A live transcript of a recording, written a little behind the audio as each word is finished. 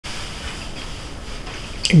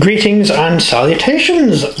Greetings and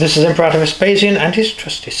salutations. This is Emperor Vespasian and his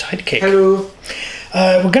trusty sidekick. Hello.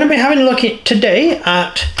 We're going to be having a look today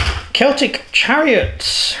at Celtic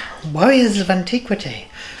Chariots, Warriors of Antiquity,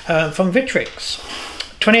 from Victrix.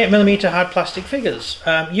 28mm hard plastic figures.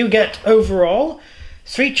 You get overall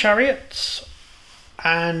 3 chariots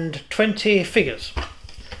and 20 figures.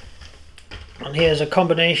 And here's a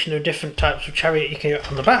combination of different types of chariot you can get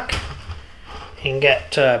on the back. You can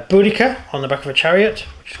get Boudica on the back of a chariot,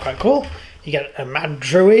 which is quite cool. You get a mad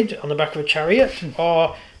druid on the back of a chariot,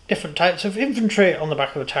 or different types of infantry on the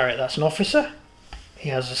back of a chariot. That's an officer. He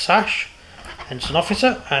has a sash, hence an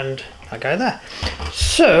officer, and that guy there.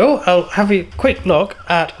 So I'll have a quick look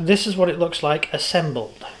at this is what it looks like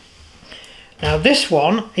assembled. Now this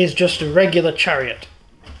one is just a regular chariot.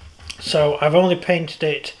 So I've only painted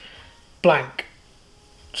it blank.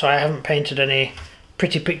 So I haven't painted any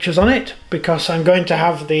pretty pictures on it because I'm going to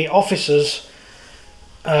have the officers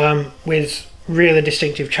with really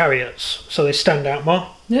distinctive chariots, so they stand out more.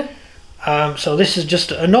 Yeah. So this is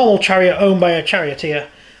just a normal chariot owned by a charioteer.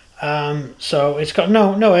 So it's got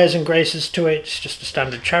no airs and graces to it. It's just a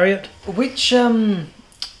standard chariot. Which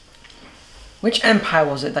empire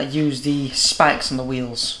was it that used the spikes on the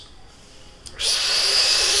wheels?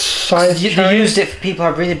 They used it for people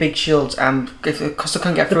who have really big shields, and because they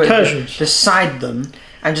couldn't get through Persians. They side them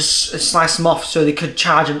and just slice them off so they could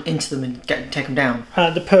charge them into them and take them down.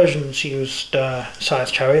 The Persians used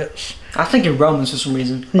scythe chariots. I think in Romans for some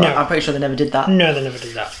reason. No. I'm pretty sure they never did that. No, they never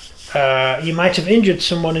did that. You might have injured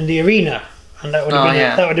someone in the arena, and that would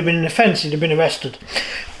have been an offence. You'd have been arrested.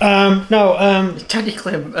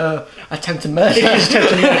 Technically, attempted murder. It is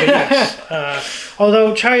attempted murder, yes.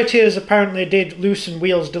 Although charioteers apparently did loosen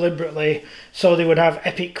wheels deliberately, so they would have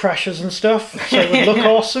epic crashes and stuff, so it would look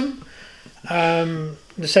awesome.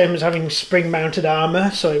 The same as having spring-mounted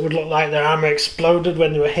armour, so it would look like their armour exploded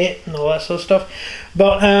when they were hit and all that sort of stuff.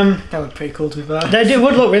 But that would be pretty cool to be fair. They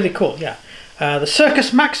would look really cool, yeah. The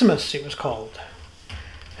Circus Maximus, it was called,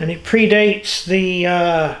 and it predates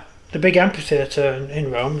the big amphitheatre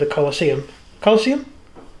in Rome, the Colosseum. Colosseum?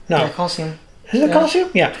 No. Yeah, Colosseum. Is it the Colosseum?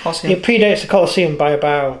 Yeah. Colosseum. It predates the Colosseum by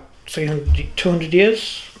about 200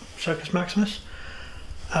 years, Circus Maximus.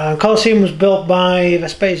 Colosseum was built by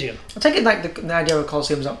Vespasian. I take it like the idea of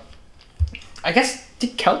Colosseum was up. I guess,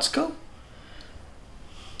 did Celts go?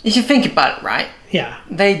 If you think about it, right? Yeah.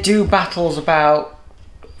 They do battles about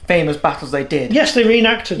famous battles they did. Yes, they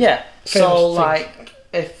reenacted. Yeah. So, things. like,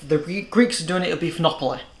 if the Greeks are doing it, it'll be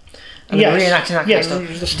Phenopoly. And yes. they're reenacting that kind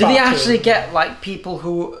of stuff. Did they actually get, like, people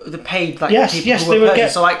who they paid, like, people who were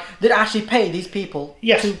Persians? So, like, did actually pay these people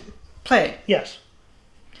to play it? Yes.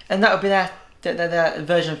 And that would be their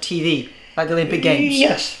version of TV, like the Olympic Games.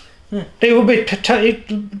 Yes. It would be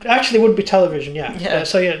it actually would be television, yeah.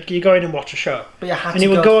 So you go in and watch a show, but you had and it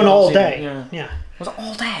would go on all day. Yeah. Was it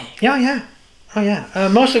all day? Yeah. Oh yeah.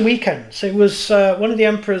 Mostly weekends. It was one of the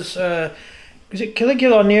emperors. Was it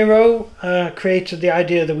Caligula or Nero created the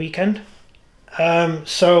idea of the weekend?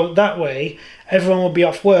 So that way everyone would be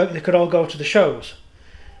off work. They could all go to the shows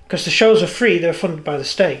because the shows are free. They're funded by the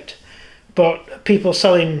state, but people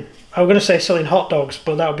selling. I was going to say selling hot dogs,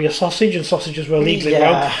 but that would be a sausage, and sausages were legally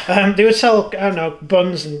wrong. They would sell, I don't know,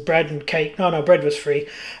 buns and bread and cake. No, bread was free.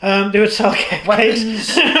 They would sell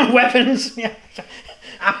weapons. Weapons, yeah.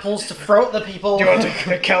 Apples to throw at the people. Do you want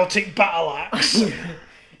a Celtic battle axe? Is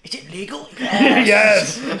it legal?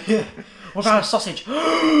 Yes. What about a sausage?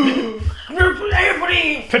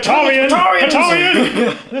 Everybody! Praetorian!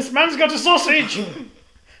 This man's got a sausage!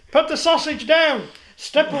 Put the sausage down!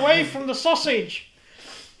 Step away from the sausage!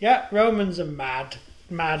 Yeah, Romans are mad,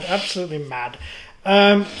 absolutely mad.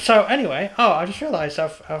 So anyway, I just realised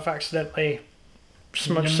I've accidentally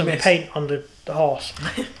smudged some paint on the horse.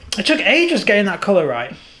 It took ages getting that colour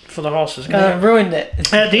right for the horses. Ruined it.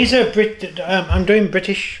 These are I'm doing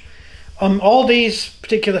British. All these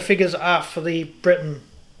particular figures are for the Britain,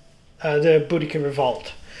 the Boudica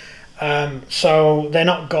Revolt. So they're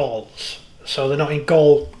not Gauls. So they're not in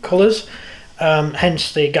Gaul colours.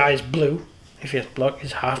 Hence the guy's blue. If you look,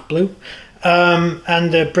 is half blue,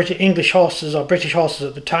 and the English horses or British horses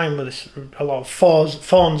at the time were a lot of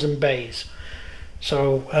fawns and bays.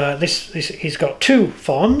 So he's got 2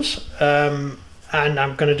 fawns, and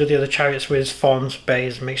I'm going to do the other chariots with fawns,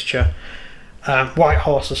 bays mixture. White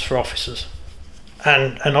horses for officers,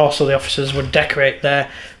 and also the officers would decorate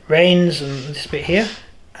their reins and this bit here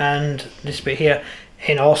and this bit here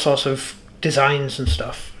in all sorts of designs and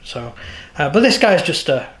stuff. So, but this guy's just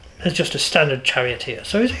a standard charioteer,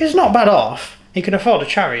 so he's not bad off. He can afford a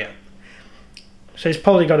chariot, so he's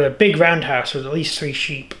probably got a big roundhouse with at least 3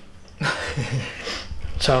 sheep.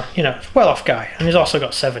 So, you know, well-off guy. And he's also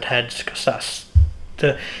got severed heads, because that's...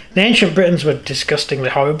 The ancient Britons were disgustingly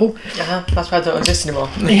horrible. That's why I don't exist anymore.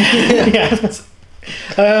 Yeah.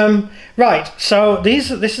 Right, so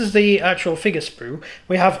this is the actual figure sprue.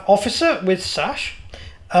 We have officer with sash.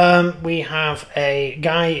 We have a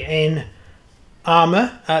guy in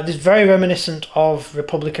armour. This is very reminiscent of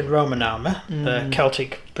Republican Roman armour, the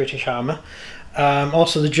Celtic British armour.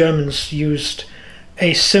 Also, the Germans used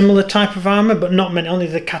a similar type of armour, but not many. Only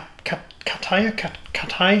the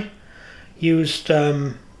Katai used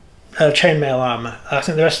chainmail armour. I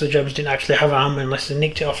think the rest of the Germans didn't actually have armour unless they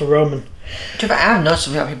nicked it off a Roman. I've noticed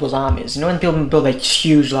something about people's armies. You know, when people build a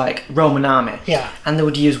huge like Roman army, and they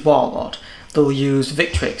would use Warlord, they'll use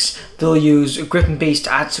Victrix, they'll use Grip and Beast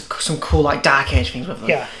to add some cool like Dark Age things with them.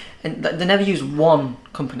 Yeah. And they never use one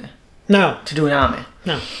company. No. To do an army.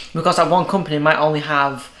 No. Because that one company might only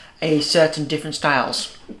have a certain different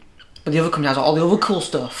styles, but the other company has all the other cool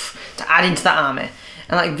stuff to add into that army.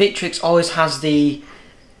 And like Victrix always has the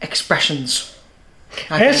expressions.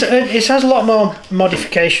 It has a lot more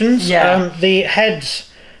modifications. Yeah. The heads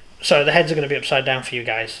are going to be upside down for you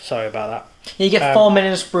guys. Sorry about that. You get 4 men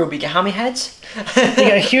in a sprue, but you get how many heads? You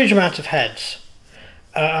get a huge amount of heads.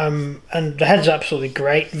 And the head's absolutely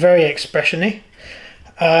great. Very expression-y.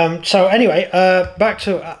 So anyway, back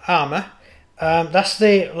to armour. That's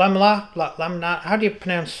the Lamnar. How do you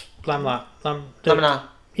pronounce Lamnar? Lamnar.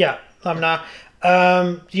 Yeah, Lamnar.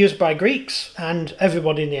 Used by Greeks and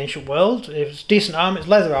everybody in the ancient world. It was decent armour, it's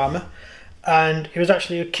leather armour, and it was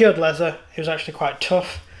actually cured leather. It was actually quite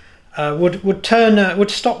tough.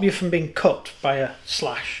 Would stop you from being cut by a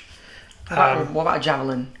slash. What about a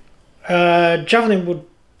javelin? Javelin would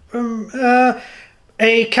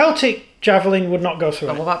a Celtic javelin would not go through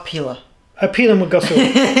it. What about peeler? A peeler would go through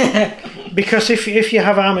it because if you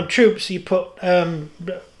have armoured troops, you put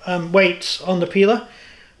weights on the peeler,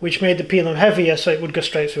 which made the peeler heavier, so it would go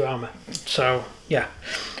straight through armour. So, yeah.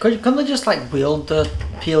 Couldn't they just, like, wield the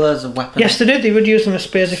peeler as a weapon? Yes, they did. They would use them as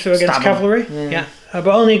spears if they were against cavalry. Yeah. But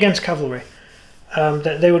only against cavalry.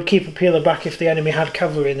 They would keep a peeler back if the enemy had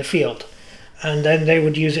cavalry in the field. And then they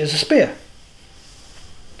would use it as a spear.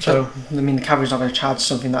 So I mean, the cavalry's not going to charge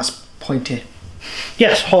something that's pointy.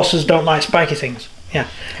 Yes, horses don't like spiky things. Yeah.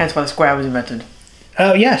 Hence why the square was invented.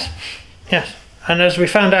 Yes. Yes. And as we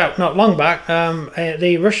found out not long back,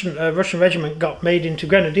 the Russian regiment got made into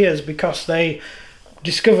grenadiers because they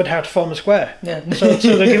discovered how to form a square. Yeah. So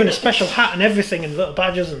they're given a special hat and everything and little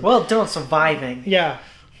badges. And, well done surviving. Yeah.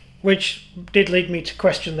 Which did lead me to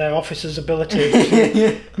question their officer's ability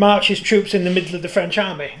to march his troops in the middle of the French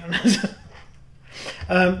army.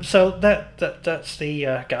 So that's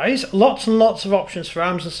the guys. Lots and lots of options for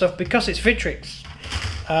arms and stuff because it's Victrix.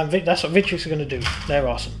 That's what Victrix are going to do. They're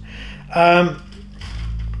awesome.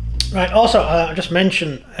 Right, also, I just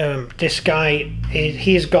mentioned this guy,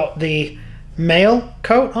 he's got the mail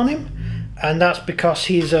coat on him, and that's because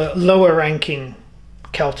he's a lower ranking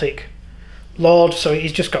Celtic lord, so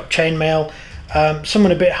he's just got chainmail.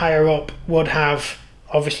 Someone a bit higher up would have,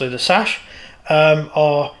 obviously, the sash,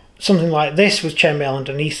 or something like this with chainmail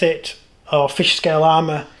underneath it, or fish scale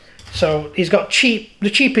armour. So he's got the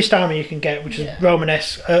cheapest armour you can get, which is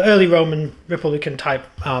Romanesque, early Roman Republican type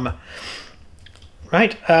armour.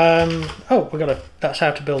 Right. That's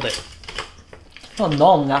how to build it. Well,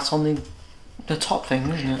 normally that's on the top thing,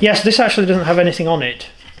 isn't it? Yes, this actually doesn't have anything on it.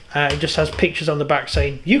 It just has pictures on the back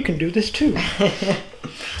saying, you can do this too.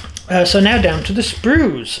 So now down to the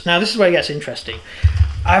sprues. Now this is where it gets interesting.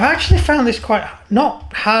 I've actually found this quite,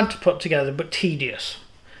 not hard to put together, but tedious.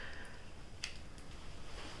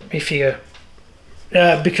 Because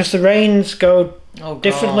the reins go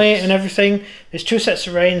differently and everything. There's 2 sets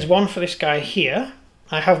of reins, one for this guy here.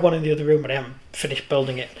 I have one in the other room, but I haven't finished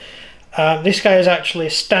building it. This guy is actually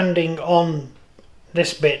standing on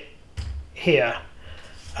this bit here,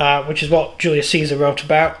 which is what Julius Caesar wrote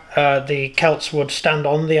about. The Celts would stand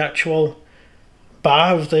on the actual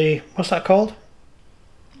bar of the, what's that called?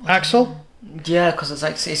 Axle? Yeah, because it's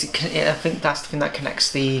like, I think that's the thing that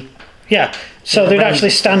connects the... Yeah, so they'd actually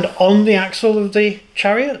stand on the axle of the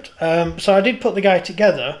chariot. So I did put the guy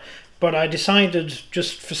together, but I decided,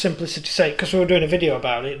 just for simplicity's sake, because we were doing a video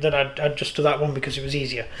about it, that I'd just do that one because it was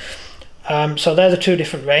easier. So they're the 2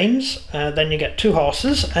 different reins. Then you get 2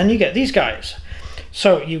 horses, and you get these guys.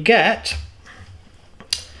 So you get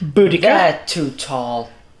Boudica. They're too tall.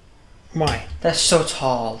 Why? They're so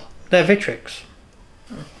tall. They're Victrix.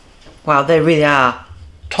 Wow, they really are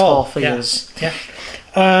tall figures. Yeah.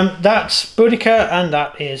 That's Boudica, and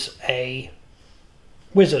that is a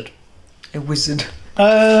wizard. A wizard.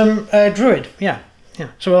 A druid. Yeah.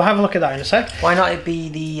 So we'll have a look at that in a sec. Why not it be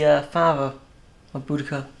the father Or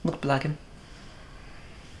Boudica looked like him.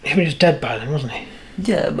 He was dead by then, wasn't he?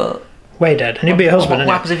 Yeah, but way dead, and he'd be a husband. What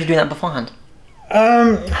happens if you're doing that beforehand?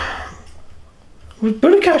 Was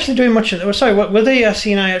Boudica actually doing much? Sorry, were they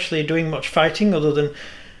Sinai actually doing much fighting other than?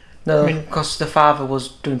 No, because the father was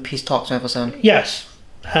doing peace talks with her son. Yes,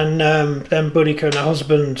 and then Boudica and her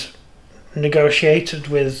husband negotiated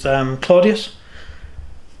with Claudius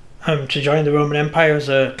to join the Roman Empire as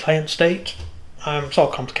a client state. It's all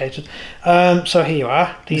complicated. So here you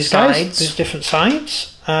are. These guys, there's different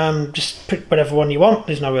sides. Just pick whatever one you want.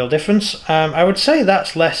 There's no real difference. I would say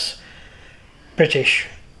that's less British.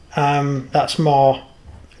 That's more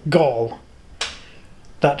Gaul.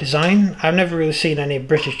 That design. I've never really seen any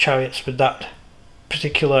British chariots with that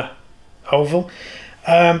particular oval.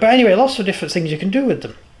 But anyway, lots of different things you can do with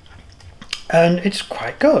them. And it's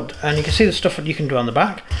quite good. And you can see the stuff that you can do on the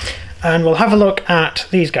back. And we'll have a look at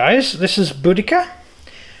these guys. This is Boudica.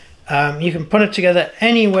 You can put it together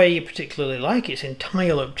any way you particularly like. It's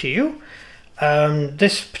entirely up to you.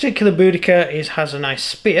 This particular Boudica has a nice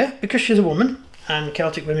spear because she's a woman, and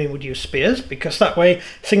Celtic women would use spears because that way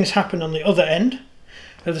things happen on the other end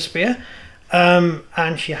of the spear.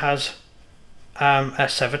 And she has a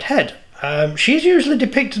severed head. She's usually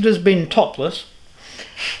depicted as being topless.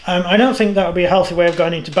 I don't think that would be a healthy way of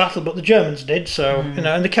going into battle, but the Germans did, so, you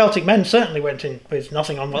know, and the Celtic men certainly went in with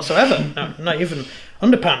nothing on whatsoever, not even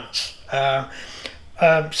underpants.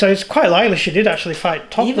 So it's quite likely she did actually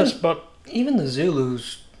fight topless, but... Even the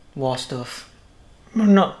Zulus wore stuff.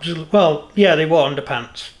 Well, yeah, they wore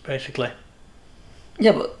underpants, basically.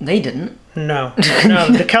 Yeah, but they didn't. No,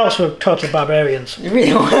 the Celts were total barbarians.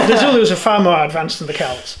 Really? The Zulus are far more advanced than the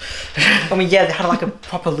Celts. I mean, yeah, they had like a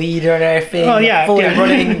proper leader and everything. Well, yeah, fully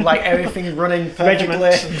running, like everything running perfectly.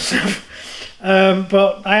 Regiments and stuff.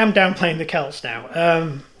 But I am downplaying the Celts now.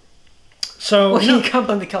 You can't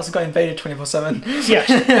blame the Celts who got invaded 24/7. Yes.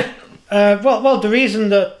 Well, the reason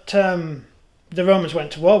that the Romans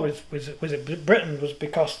went to war with Britain was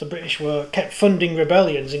because the British kept funding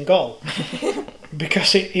rebellions in Gaul.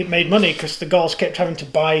 Because it made money, because the Gauls kept having to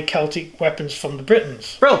buy Celtic weapons from the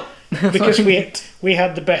Britons. Bro! Because we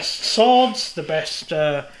had the best swords, the best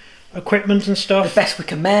equipment and stuff. The best we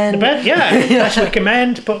can mend. Best we can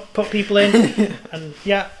mend, put people in, and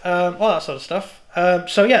all that sort of stuff.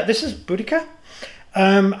 So yeah, this is Boudica.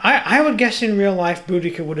 I would guess in real life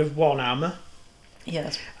Boudica would have worn armour.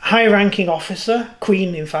 Yes. High-ranking officer,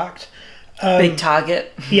 queen in fact. Big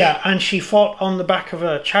target. Yeah, and she fought on the back of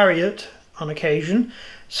a chariot on occasion,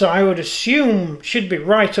 so I would assume she'd be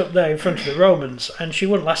right up there in front of the Romans, and she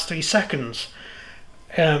wouldn't last 3 seconds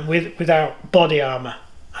without body armour.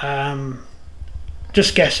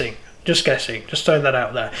 Just guessing, just throwing that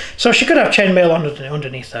out there. So she could have chainmail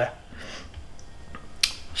underneath there.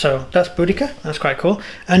 So that's Boudica, that's quite cool.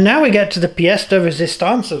 And now we get to the pièce de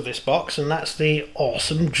résistance of this box, and that's the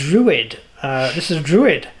awesome Druid. This is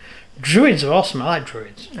Druid. Druids are awesome, I like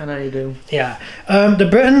Druids. I know you do. Yeah. The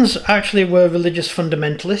Britons actually were religious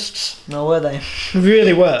fundamentalists. No, were they?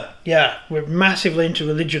 Really were, yeah. We're massively into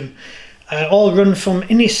religion. All run from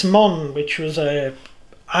Ynys Môn, which was a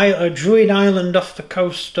Druid island off the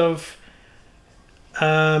coast of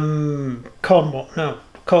Cornwall, no,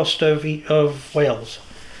 coast of Wales.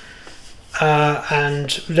 And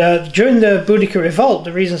during the Boudica revolt,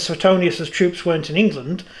 the reason Suetonius's troops weren't in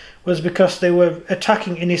England was because they were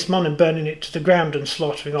attacking Ynys Môn and burning it to the ground and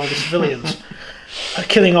slaughtering all the civilians,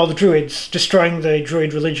 killing all the Druids, destroying the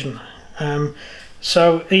Druid religion.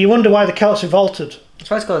 So you wonder why the Celts revolted. I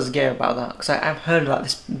suppose I was gay about that, because I've heard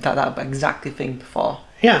about that exact thing before.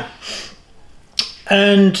 Yeah.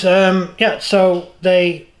 And so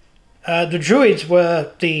the Druids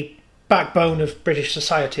were the backbone of British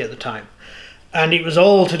society at the time, and it was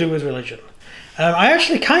all to do with religion. I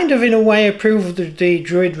actually kind of in a way approve of the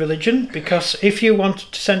Druid religion, because if you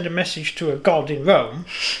wanted to send a message to a god in Rome,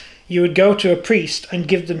 you would go to a priest and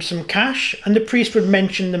give them some cash, and the priest would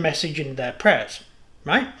mention the message in their prayers,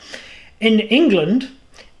 right? In England,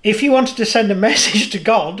 if you wanted to send a message to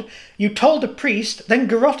God, you told a priest, then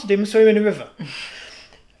garroted him and threw him in a river,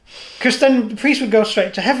 because then the priest would go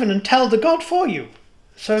straight to heaven and tell the god for you.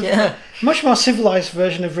 So yeah. Much more civilized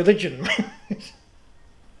version of religion.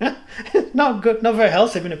 Not good, not very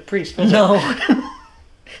healthy being a priest, was no. It?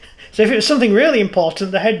 So if it was something really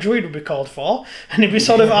important, the head druid would be called for, and it'd be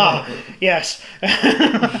sort of, yes.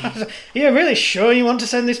 You're really sure you want to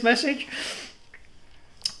send this message?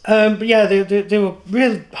 But yeah, they were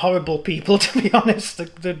really horrible people, to be honest.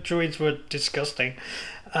 The druids were disgusting.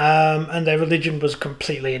 And their religion was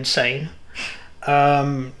completely insane.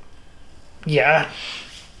 Yeah.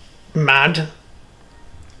 Mad.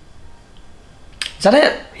 Is that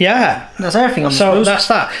it? Yeah. That's everything on the So that's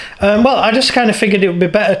that. Well, I just kind of figured it would be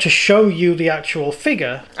better to show you the actual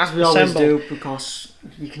figure. As we always do, because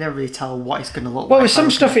you can never really tell what it's going to look like. Well, with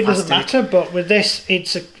some stuff it doesn't matter, but with this,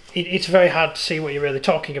 it's very hard to see what you're really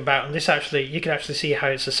talking about. And this actually, you can actually see how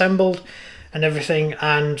it's assembled and everything.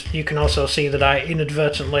 And you can also see that I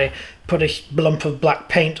inadvertently put a lump of black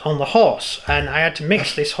paint on the horse. And I had to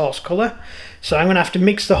mix this horse colour. So I'm going to have to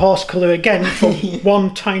mix the horse colour again for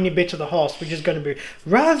one tiny bit of the horse, which is going to be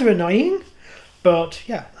rather annoying. But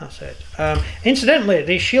yeah, that's it. Incidentally,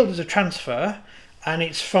 the shield is a transfer, and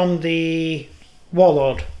it's from the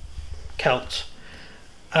Warlord Celts.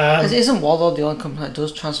 Isn't Warlord the only company that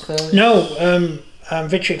does transfers? No,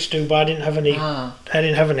 Vitrix do, but I didn't have any. I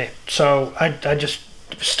didn't have any, so I just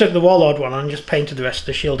stuck the Warlord one on and just painted the rest of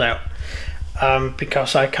the shield out,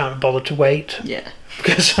 because I can't bother to wait. Yeah.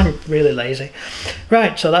 Because I'm really lazy.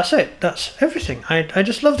 Right, so that's it. That's everything. I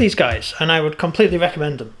just love these guys, and I would completely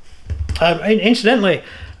recommend them. Incidentally,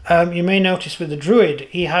 you may notice with the Druid,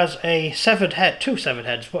 he has a severed head, 2 severed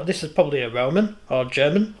heads. Well, this is probably a Roman or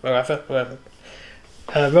German, wherever.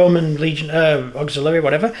 Roman Legion, Auxiliary,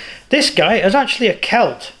 whatever. This guy is actually a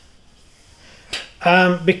Celt,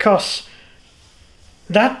 because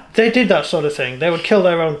they did that sort of thing. They would kill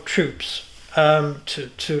their own troops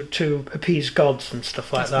to appease gods and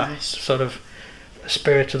stuff like that. Nice. Sort of the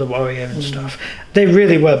spirit of the warrior and stuff. They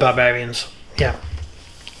really were barbarians. Yeah.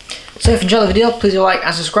 So if you enjoyed the video, please like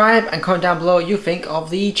and subscribe, and comment down below what you think of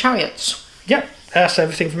the Chariots. Yeah, that's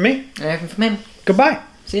everything from me. And everything from him. Goodbye.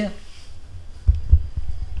 See ya.